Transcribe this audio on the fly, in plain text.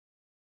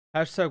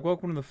Hashtag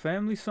welcome to the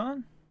family,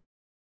 son.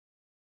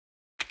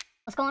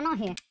 What's going on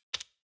here?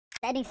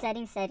 Setting.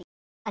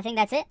 I think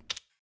that's it.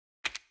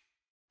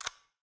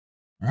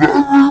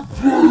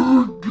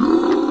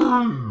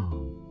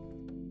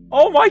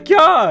 Oh my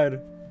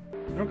god!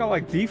 You don't got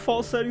like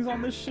default settings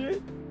on this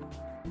shit?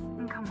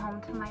 And come home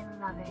to my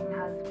loving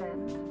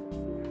husband.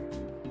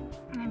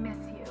 I miss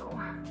you.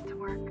 To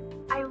work.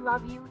 I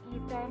love you,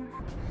 Ethan.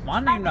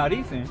 My name not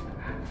Ethan.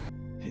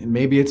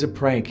 Maybe it's a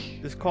prank.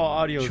 This call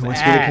audio is She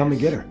wants ass. me to come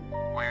and get her.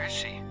 Where is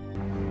she?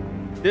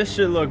 This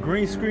shit look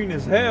green screen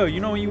as hell.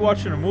 You know when you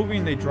watching a movie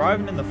and they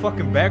driving in the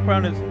fucking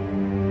background is...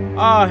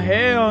 Ah,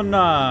 hell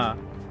nah.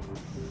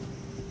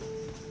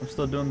 I'm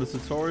still doing the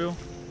tutorial.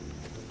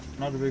 I'm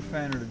not a big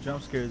fan of the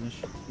jump scares and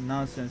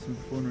nonsense and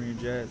buffoonery and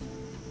jazz.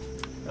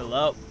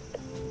 Hello.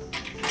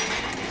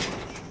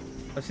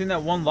 I've seen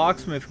that one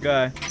locksmith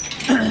guy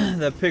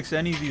that picks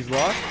any of these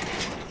locks.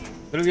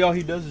 Literally all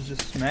he does is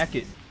just smack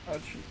it. Oh,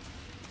 shit.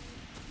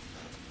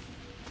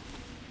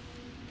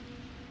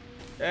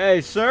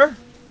 Hey, sir.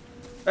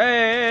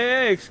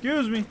 Hey,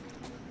 excuse me.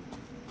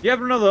 You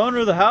have another owner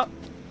of the house?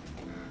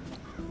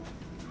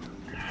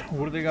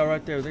 What do they got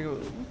right there? They go,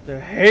 what the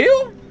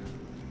hell?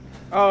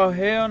 Oh,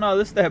 hell no.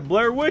 This is that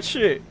Blair Witch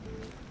shit.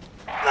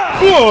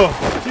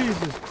 Oh,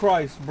 Jesus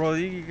Christ, bro.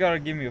 You gotta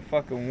give me a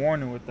fucking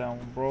warning with that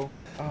one, bro.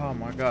 Oh,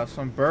 my God.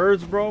 Some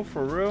birds, bro.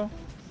 For real.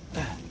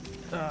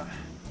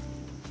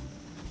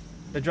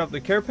 They dropped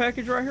the care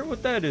package right here?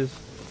 What that is?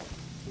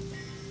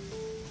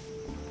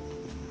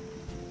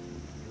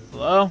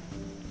 Hello?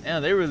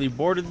 Damn, they really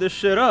boarded this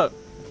shit up.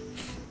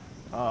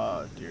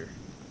 Oh, dear.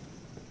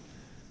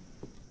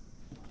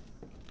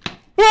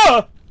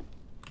 Ah!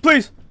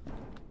 Please!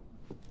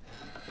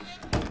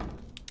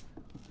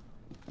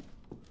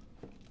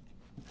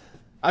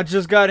 I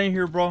just got in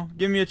here, bro.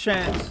 Give me a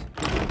chance.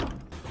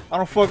 I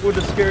don't fuck with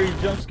the scary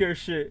jump scare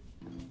shit.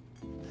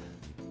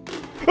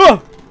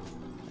 Ah!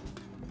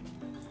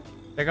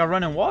 They got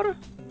running water?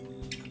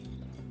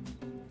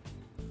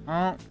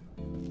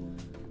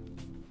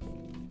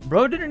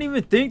 Bro didn't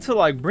even think to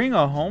like bring a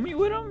homie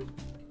with him?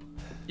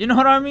 You know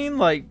what I mean?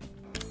 Like,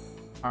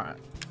 alright.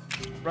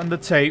 Run the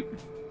tape.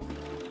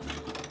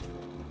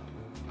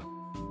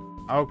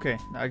 Okay,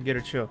 I get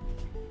it, chill.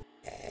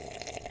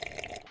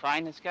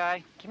 Find this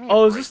guy? Give me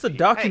Oh, a is this the break,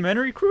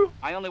 documentary Hey, crew?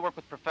 I only work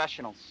with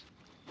professionals.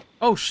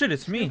 Oh shit,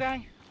 it's New me.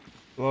 guy?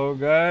 Hello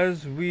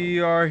guys,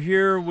 we are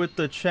here with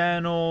the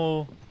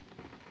channel,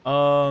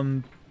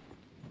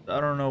 I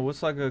don't know,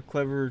 what's like a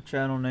clever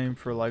channel name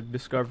for like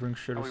discovering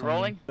shit or Are we something?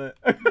 rolling?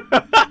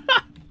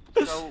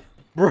 So,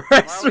 why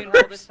are we in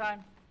hold this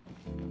time?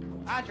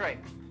 Andre,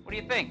 what do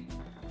you think?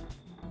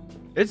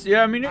 It's,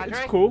 yeah, I mean, it's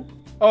Andre? cool.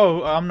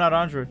 Oh, I'm not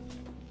Andre.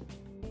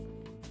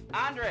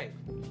 Andre!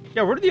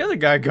 Yeah, where did the other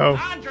guy go?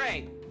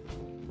 Andre!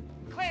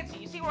 Clancy,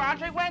 you see where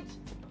Andre went?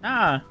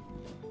 Nah.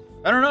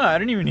 I don't know, I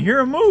didn't even hear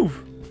him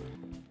move.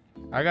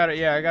 I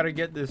gotta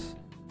get this.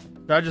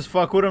 Did I just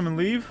fuck with him and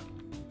leave?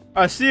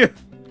 I see you.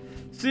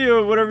 See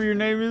you, whatever your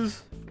name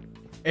is.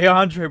 Hey,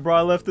 Andre, bro,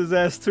 I left his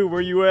ass too.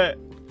 Where you at?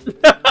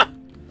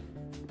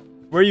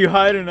 Where you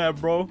hiding at,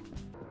 bro?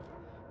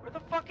 Where the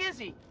fuck is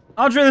he?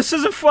 Andre, this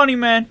isn't funny,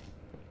 man.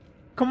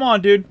 Come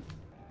on, dude.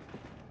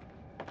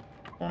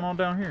 What's going on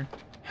down here?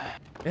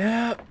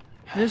 Yeah,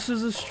 this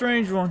is a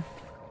strange one.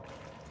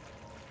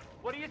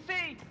 What do you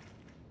see?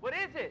 What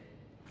is it?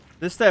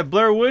 This that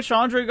Blair Witch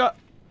Andre got...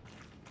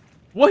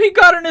 What he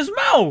got in his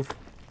mouth?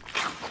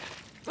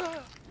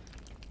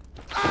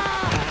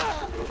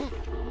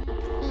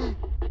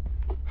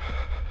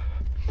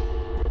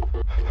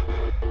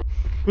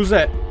 Who's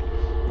that?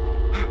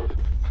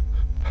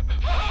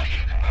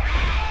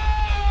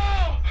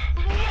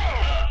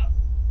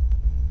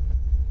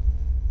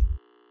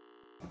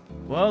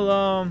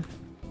 Well,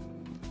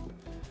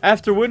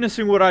 after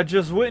witnessing what I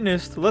just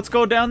witnessed, let's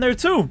go down there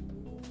too.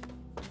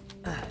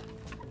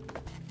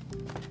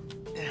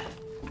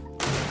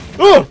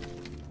 Oh!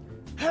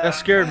 That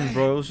scared me,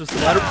 bro. It was just a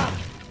lot of...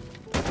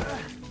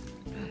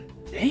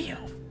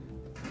 Damn.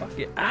 Fuck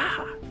it.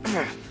 Ah.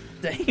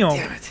 Damn.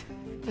 Damn it.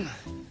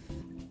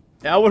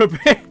 Yeah, I would have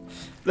been...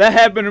 That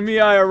happened to me,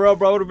 IRL,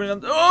 bro. I would have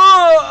been...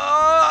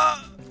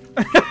 Oh!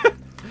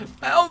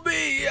 Help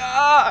me!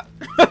 Ah!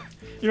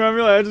 You know what I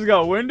mean? Like, I just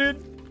got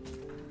winded.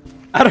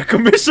 Out of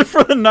commission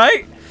for the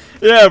night?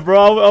 Yeah,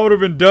 bro. I would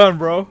have been done,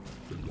 bro.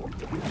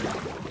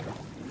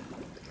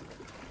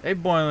 They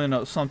boiling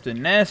up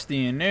something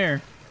nasty in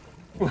there.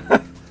 I'm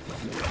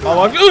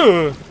like,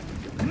 ugh!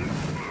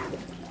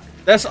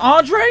 That's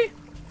Andre?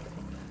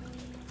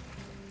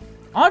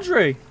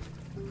 Andre!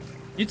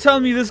 You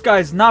telling me this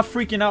guy's not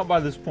freaking out by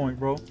this point,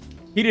 bro?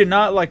 He did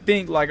not like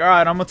think like,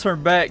 alright, I'm gonna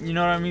turn back, you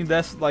know what I mean?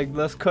 That's like,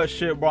 let's cut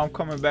shit, bro. I'm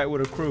coming back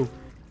with a crew.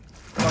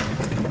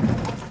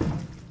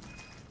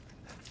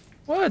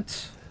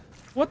 What?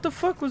 What the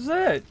fuck was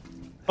that?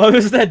 Oh,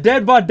 this is that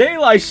Dead by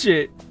Daylight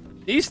shit.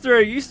 Easter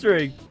egg, Easter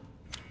egg.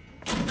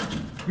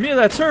 Mia,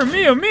 that's her.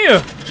 Mia!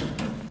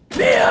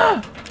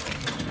 Mia!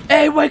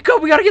 Hey, wake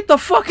up. We gotta get the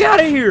fuck out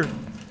of here.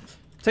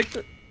 Take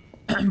the...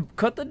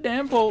 Cut the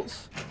damn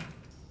bolts.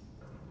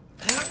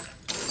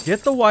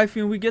 Get the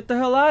wifey and we get the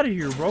hell out of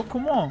here, bro.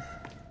 Come on.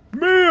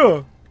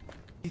 Mia!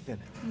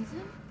 Ethan,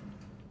 Ethan?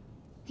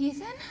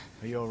 Ethan?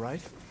 are you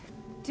alright?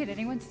 Did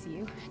anyone see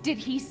you? Did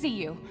he see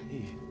you?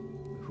 Hey,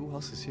 who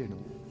else is here?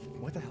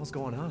 What the hell's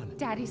going on?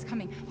 Daddy's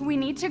coming. We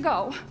need to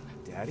go.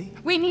 Daddy?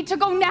 We need to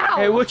go now!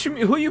 Hey, what you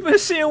mean? Who you been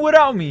seeing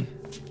without me?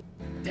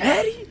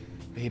 Daddy?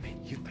 Baby,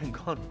 you've been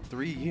gone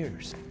 3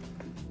 years.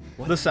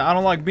 What? Listen, I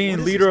don't like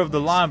being leader of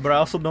the line, but I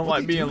also don't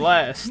like being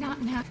last.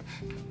 Not now.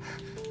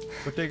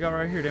 What they got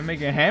right here? They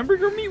making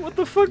hamburger meat? What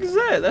the fuck is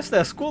that? That's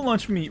that school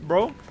lunch meat,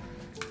 bro.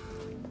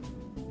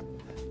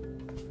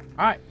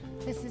 Alright.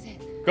 This is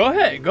it. Go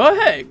ahead. Go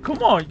ahead.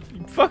 Come on.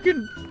 You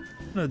fucking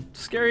in a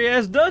scary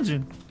ass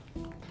dungeon.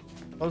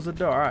 Close the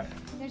door. Alright.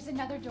 There's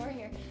another door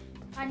here.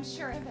 I'm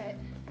sure of it.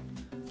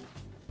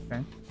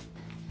 Okay.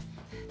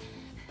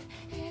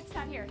 It's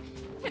not here.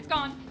 It's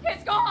gone.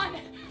 It's gone!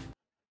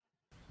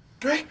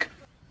 Drake?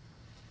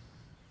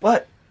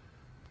 What?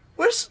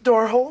 Where's the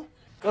door hole?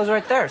 Goes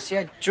right there. See,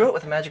 I drew it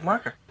with a magic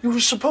marker. You were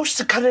supposed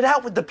to cut it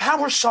out with the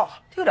power saw.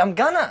 Dude, I'm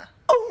gonna.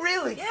 Oh,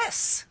 really?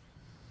 Yes.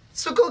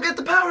 So go get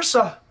the power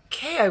saw.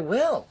 Okay, I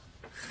will.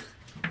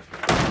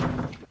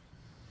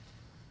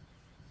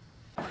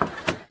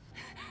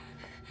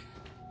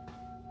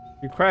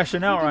 You're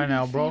crashing out right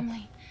now, bro.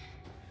 Family,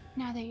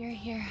 now that you're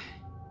here.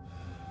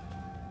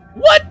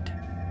 What?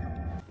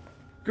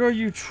 Girl,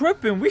 you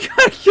tripping. We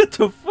gotta get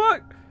the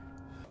fuck.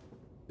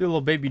 The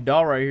little baby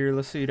doll right here.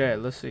 Let's see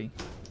that. Let's see.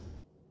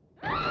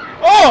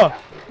 Oh!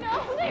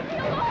 No, leave me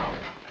alone!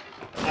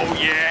 Oh,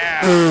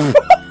 yeah!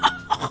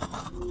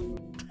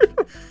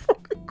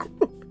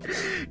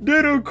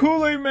 Did a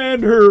Kool-Aid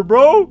man her,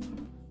 bro?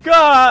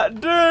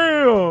 God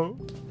damn!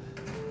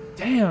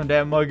 Damn,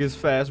 that mug is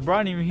fast, bro.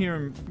 I didn't even hear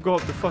him go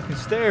up the fucking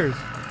stairs.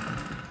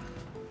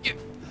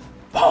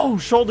 Boom!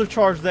 Shoulder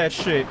charge that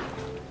shit.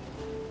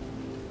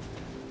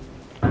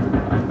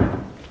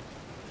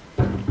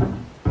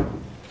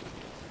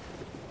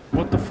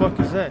 What the fuck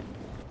is that?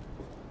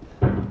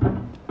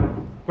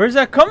 Where's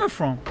that coming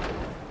from?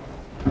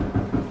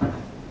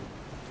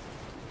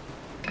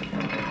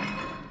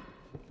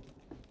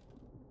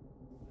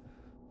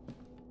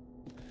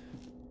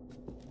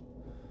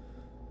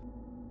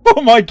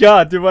 Oh my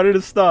god, dude, why did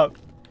it stop?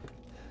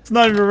 It's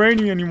not even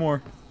raining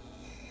anymore.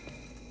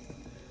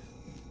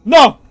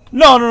 No!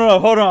 No, no, no,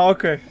 hold on,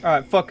 okay.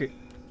 Alright, fuck it.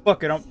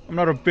 Fuck it, I'm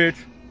not a bitch.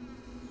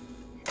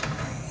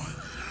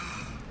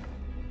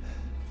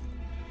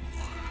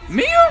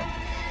 Mia?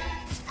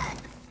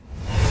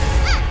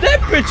 That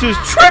bitch is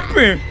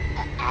tripping!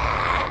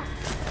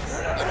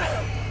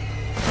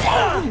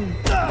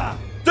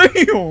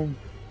 Damn!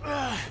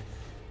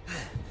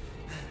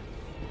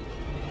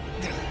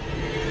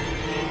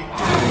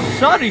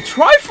 Shawty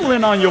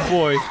trifling on your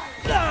boy.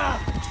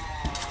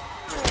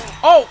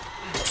 Oh!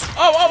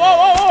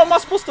 Oh, am I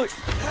supposed to...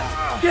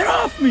 Get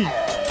off me!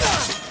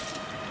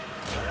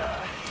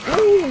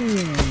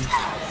 Ooh.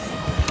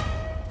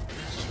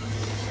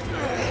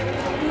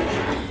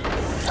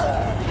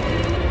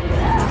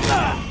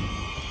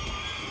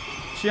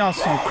 She on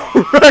some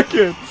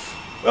cracking.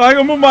 I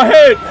can move my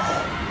head.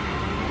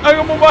 I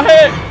can move my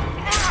head.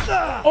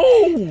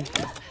 Oh!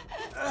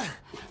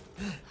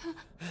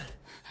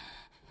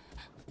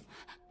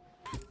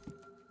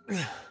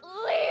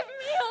 Leave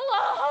me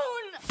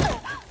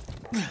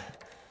alone!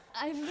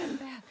 I've been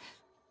bad.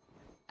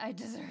 I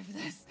deserve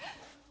this.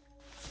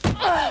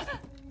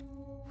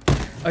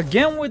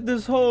 Again with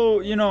this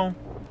whole, you know,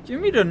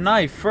 give me the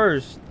knife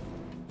first.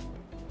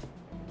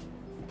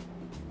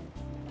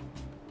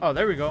 Oh,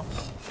 there we go.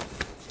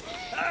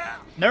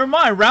 Never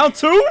mind, round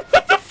two?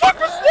 What the fuck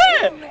was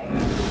that?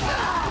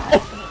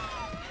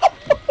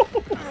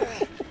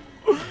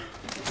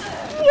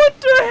 What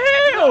the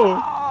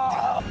hell?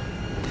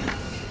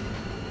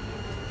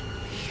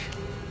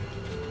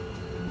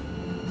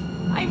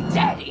 I'm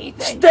dead,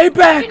 Ethan! Stay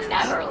back! You can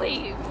never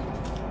leave!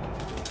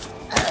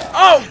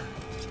 Oh!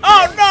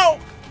 Oh no!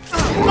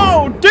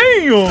 Oh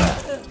damn!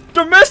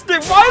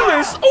 Domestic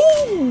violence!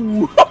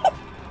 Ooh!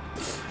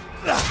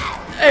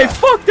 Hey,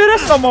 fuck that!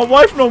 That's not my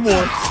wife no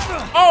more!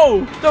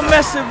 Oh!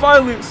 Domestic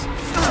violence!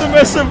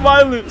 Domestic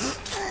violence!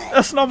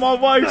 That's not my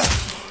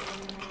wife!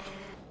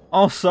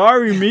 I'm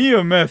sorry,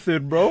 Mia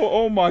method, bro.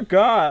 Oh my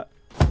god.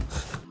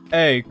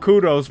 Hey,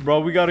 kudos,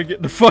 bro. We gotta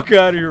get the fuck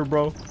out of here,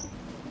 bro.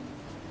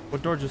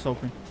 What door just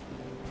opened?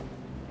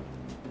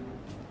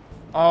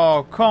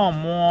 Oh,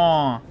 come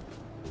on.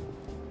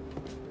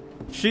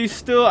 She's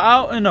still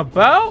out and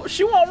about?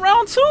 She want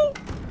round two?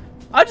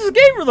 I just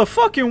gave her the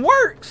fucking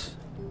works.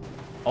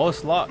 Oh,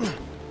 it's locked.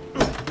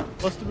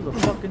 Bust through the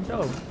fucking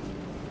door.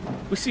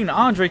 We seen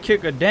Andre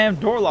kick a damn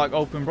door lock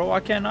open, bro.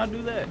 Why can't I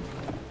do that?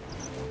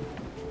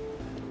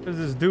 Cause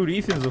this dude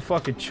Ethan's a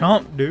fucking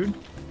chump, dude.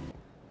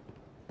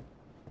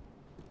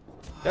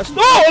 That's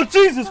oh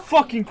Jesus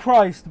fucking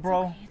Christ,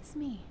 bro. It's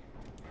me.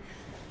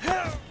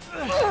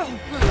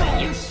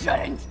 You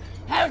shouldn't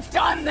have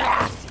done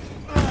that!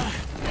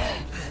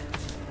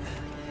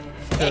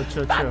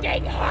 Chill.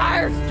 Fucking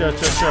hurt!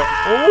 Chill.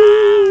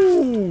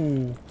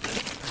 Ooh.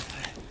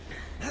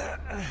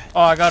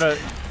 Oh, I gotta.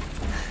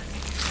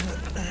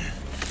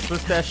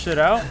 Twist that shit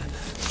out.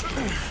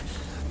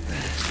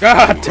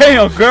 God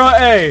damn, girl.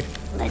 Hey.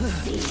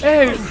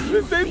 Hey,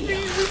 baby,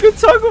 we can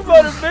talk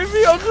about it,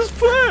 baby. I'm just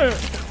playing.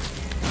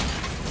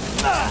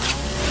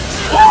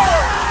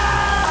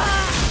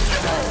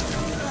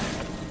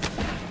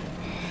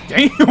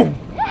 Damn.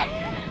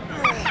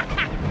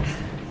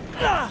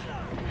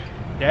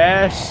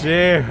 That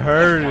shit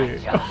hurt.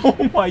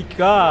 Oh my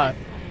god.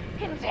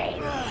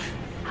 Contain.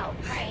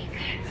 Outbreak.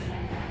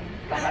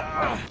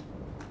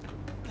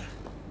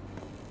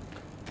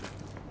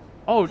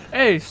 Oh,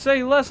 hey,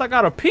 say less. I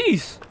got a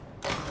piece.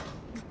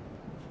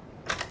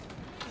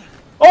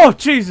 Oh,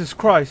 Jesus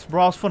Christ,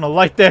 bro. I was finna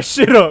light that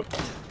shit up.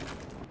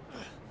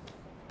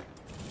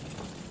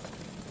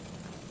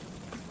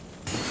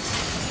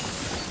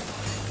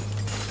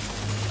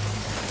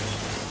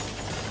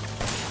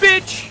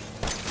 Bitch.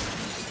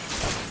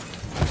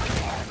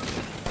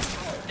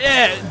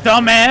 Yeah,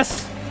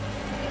 dumbass.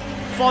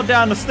 Fall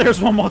down the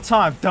stairs one more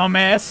time,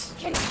 dumbass.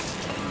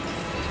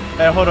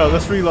 Hey, hold on.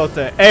 Let's reload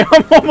that. Hey,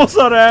 I'm almost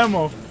out of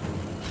ammo.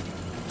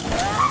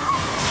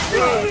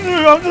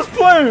 I'm just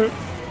playing.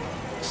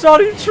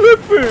 Shawty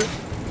tripping.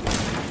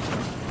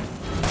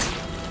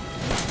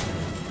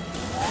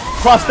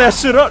 Cross that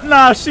shit up.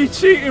 Nah, she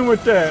cheating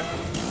with that.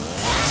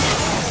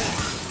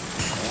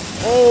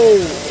 Oh.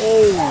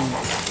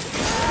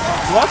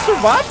 Do I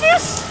survive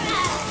this?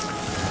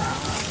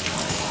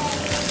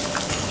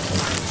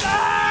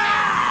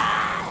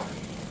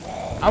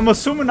 I'm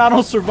assuming I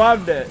don't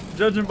survive that,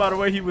 judging by the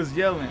way he was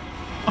yelling.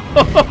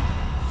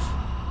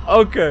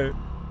 Okay.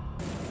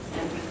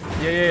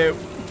 Yeah.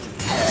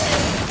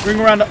 Ring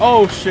around the.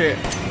 Oh shit.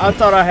 I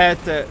thought I had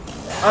that.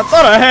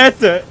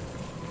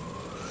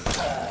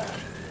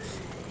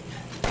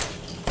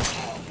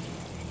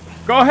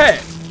 Go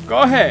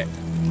ahead.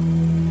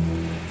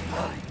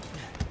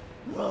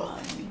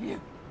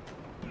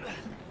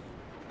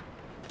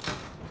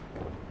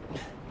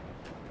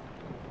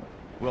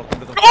 Welcome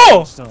to the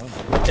Oh! son.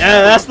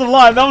 Yeah, that's the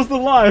line. That was the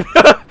line.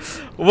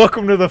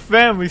 Welcome to the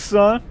family,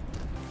 son.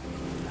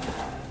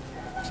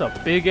 It's a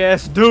big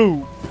ass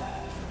dude.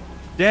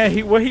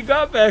 Damn, what he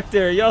got back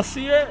there? Y'all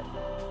see that?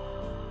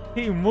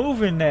 He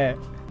moving that.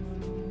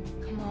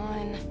 Come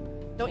on.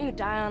 Don't you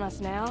die on us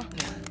now.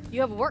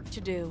 You have work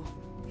to do.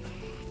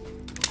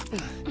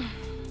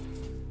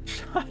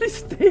 Shawty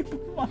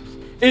staple.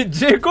 It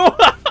jiggle.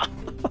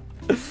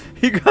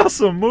 He got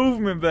some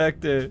movement back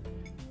there.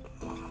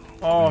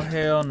 Oh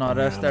hell no,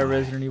 that's that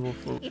Resident Evil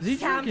food. Is he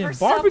drinking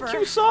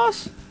barbecue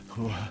sauce?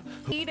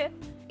 Eat it.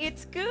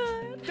 It's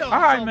good. All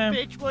right, man.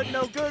 Bitch wasn't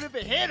no good if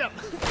it hit him.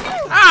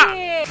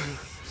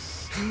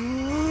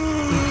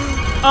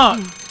 Ah!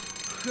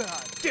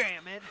 God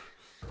damn it.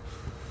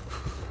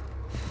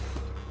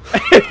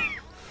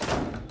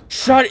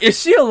 Shawty, is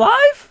she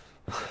alive?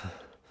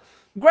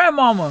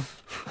 Grandmama.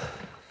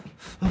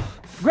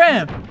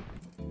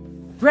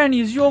 Granny,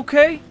 is you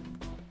okay?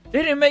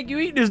 They didn't make you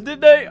eat this,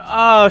 did they?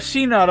 Ah,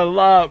 she not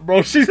alive,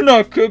 bro. She's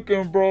not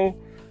cooking, bro.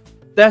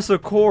 That's a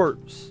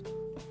corpse.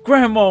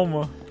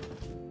 Grandmama.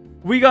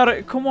 We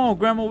gotta, come on,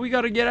 Grandma. We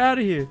gotta get out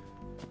of here.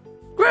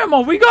 Grandma,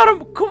 we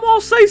gotta, come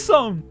on, say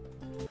something.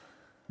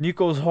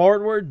 Nico's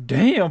hardware.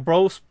 Damn,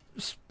 bro.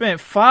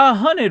 Spent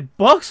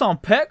 $500 on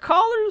pet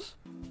collars?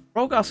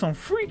 Bro got some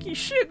freaky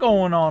shit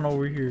going on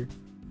over here.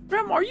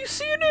 Grandma, are you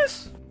seeing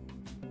this?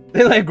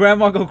 They let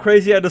Grandma go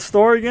crazy at the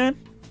store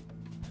again?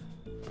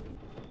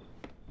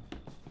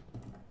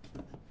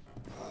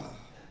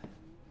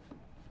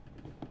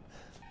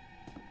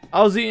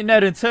 I was eating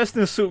that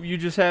intestine soup you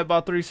just had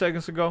about 3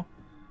 seconds ago.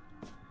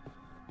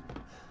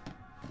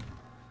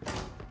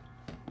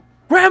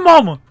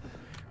 Grandmama!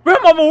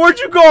 Grandmama, where'd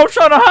you go? I'm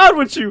trying to hide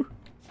with you.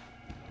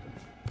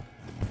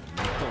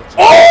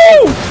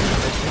 Oh!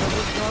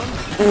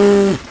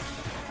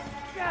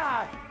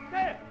 God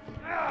damn.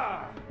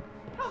 How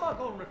am I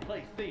gonna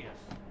replace this?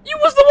 You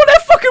was the one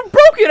that fucking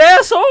broke it,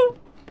 asshole!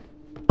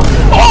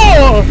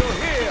 Oh!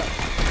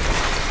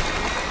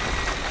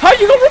 How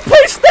you gonna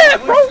replace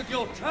that, bro?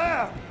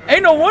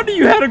 Ain't no wonder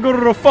you had to go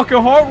to the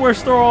fucking hardware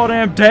store all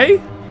damn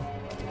day.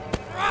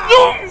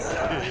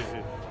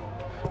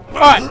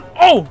 Alright.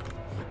 Oh!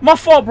 My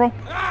fault, bro.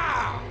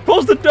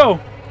 Close the door.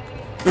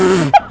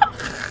 You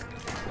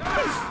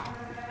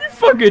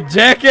fucking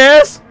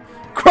jackass.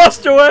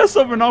 Crossed your ass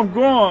up and I'm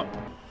gone.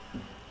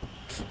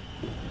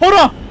 Hold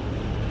on.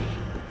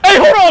 Hey,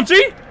 hold on,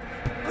 G.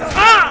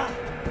 Ah!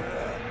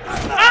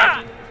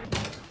 Ah!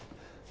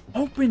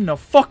 Open the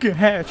fucking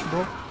hatch,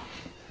 bro.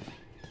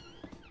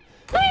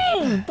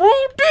 Damn, bro,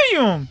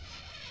 damn.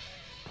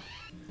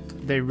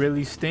 They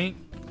really stink.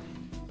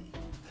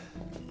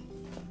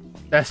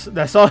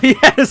 That's all he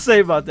had to say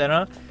about that,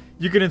 huh?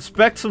 You can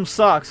inspect some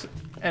socks,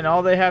 and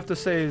all they have to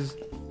say is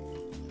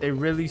they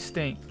really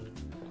stink.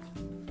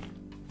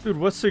 Dude,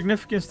 what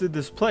significance did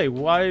this play?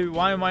 Why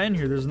am I in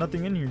here? There's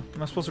nothing in here.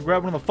 Am I supposed to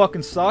grab one of the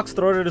fucking socks,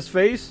 throw it at his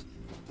face?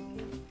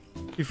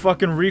 He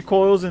fucking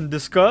recoils in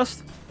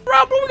disgust.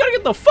 Bro, we gotta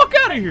get the fuck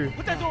out of here.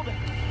 Put that door back.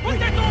 Put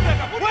that door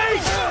back up.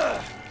 Wait!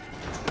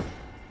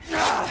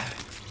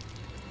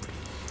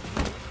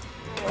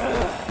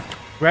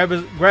 Grab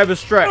his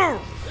strap.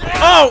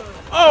 Oh!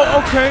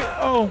 Oh, okay.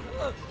 Oh.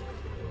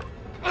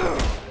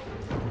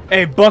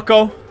 Hey,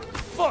 bucko.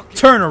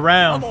 Turn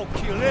around.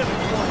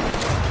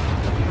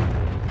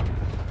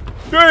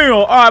 Damn.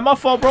 Alright, my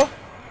fault, bro.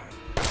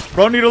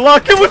 Bro, need to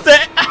lock in with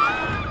that.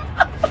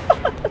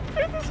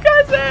 This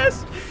guy's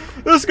ass.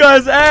 This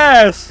guy's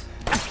ass.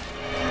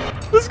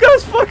 This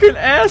guy's fucking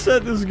ass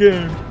at this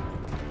game.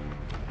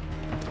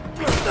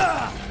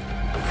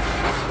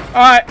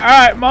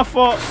 Alright, my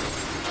fault.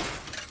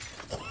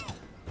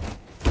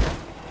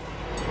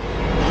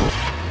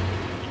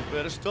 You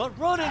better start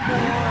running,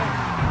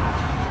 boy.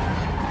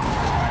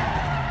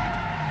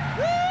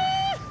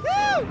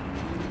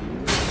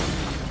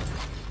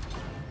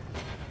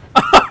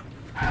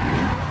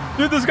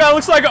 Dude, this guy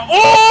looks like a—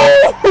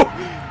 oh!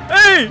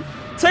 Hey!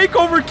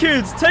 Takeover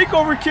kids!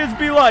 Takeover kids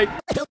be like—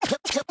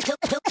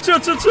 chill,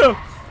 chill, chill.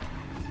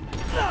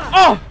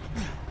 Oh!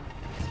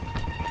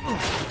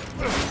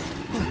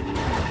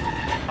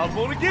 I'm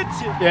gonna get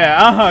you.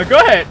 Yeah, go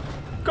ahead.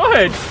 Go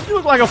ahead. You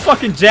look like a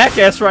fucking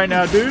jackass right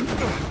now, dude.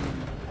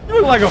 You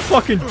look like a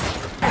fucking—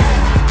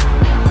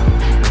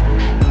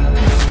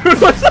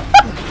 What the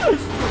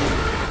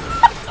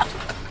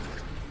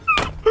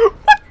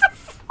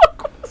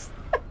fuck was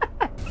that?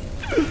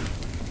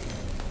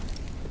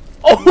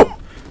 Oh!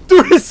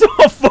 Dude, it's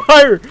on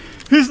fire!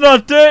 He's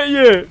not dead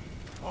yet!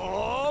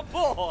 Oh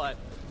boy!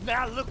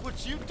 Now look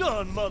what you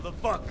done,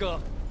 motherfucker!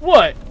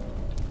 What?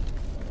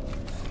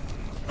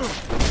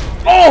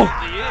 Oh!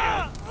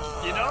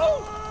 You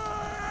know?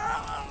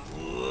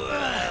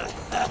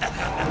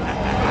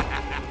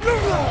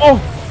 Oh!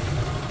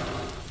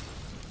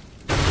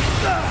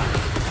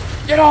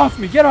 Get off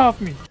me! Get off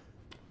me!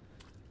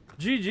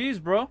 GG's,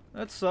 bro.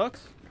 That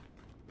sucks.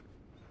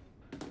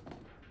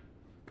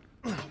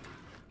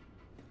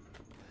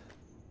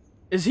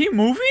 Is he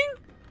moving?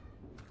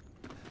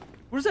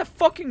 Where's that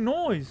fucking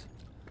noise?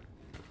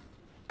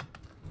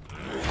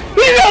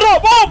 Leave that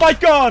up! Oh my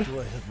god!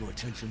 Do I have your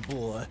attention,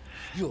 boy?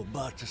 You're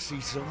about to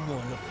see some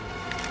wonderful.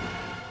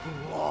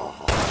 Oh,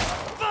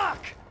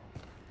 fuck!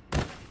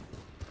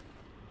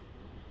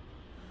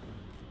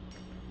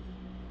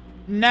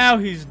 Now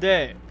he's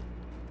dead.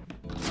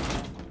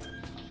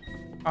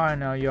 Alright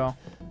now, y'all.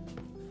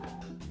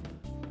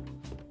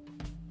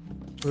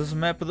 This is a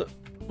map of the—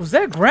 was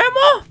that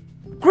Grandma?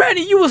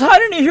 Granny, you was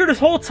hiding in here this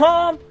whole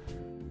time?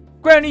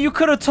 Granny, you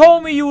could have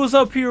told me you was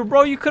up here,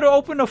 bro. You could have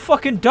opened the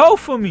fucking door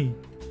for me.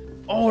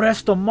 Oh,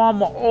 that's the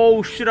mama.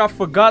 Oh, shit, I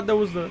forgot there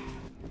was the—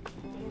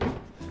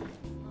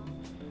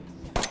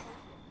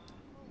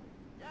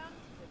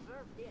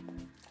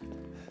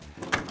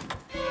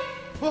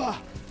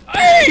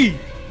 hey!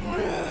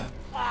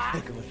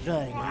 Heck of a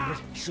thing, ain't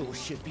it? Sure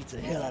shit beats the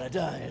hell out of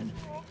dying.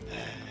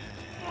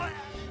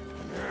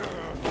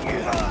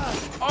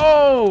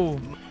 Oh!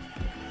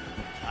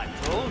 I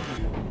told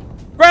you.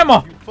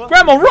 Grandma!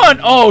 Grandma,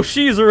 run! Oh,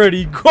 she's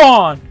already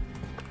gone.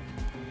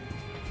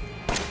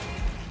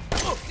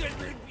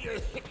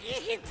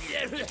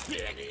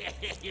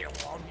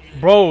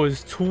 Bro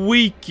is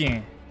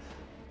tweaking.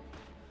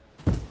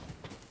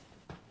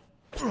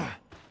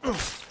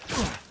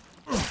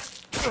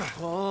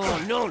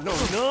 Oh, no, no,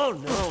 no,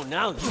 no.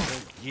 Now you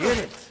don't get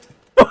it.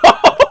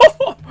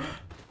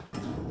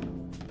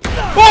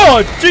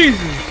 Oh, Jesus!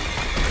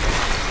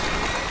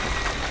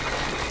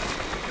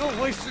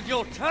 You're wasting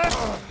your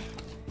time.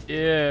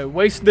 Yeah,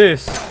 waste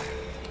this.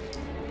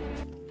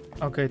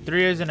 Okay,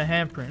 3 A's and a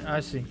handprint.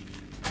 I see.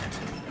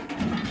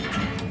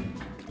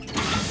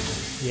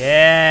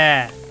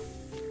 Yeah.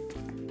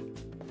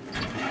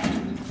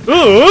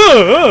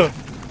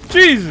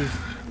 Jesus.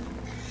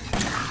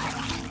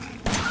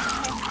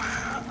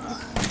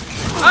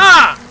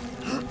 Ah!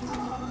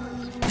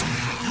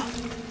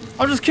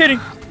 I'm just kidding.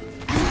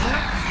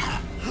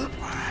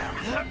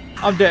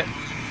 I'm dead.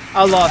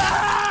 I lost.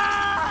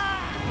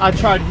 I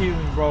tried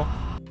healing, bro.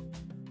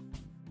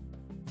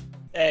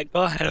 Hey,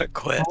 go ahead and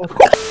quit.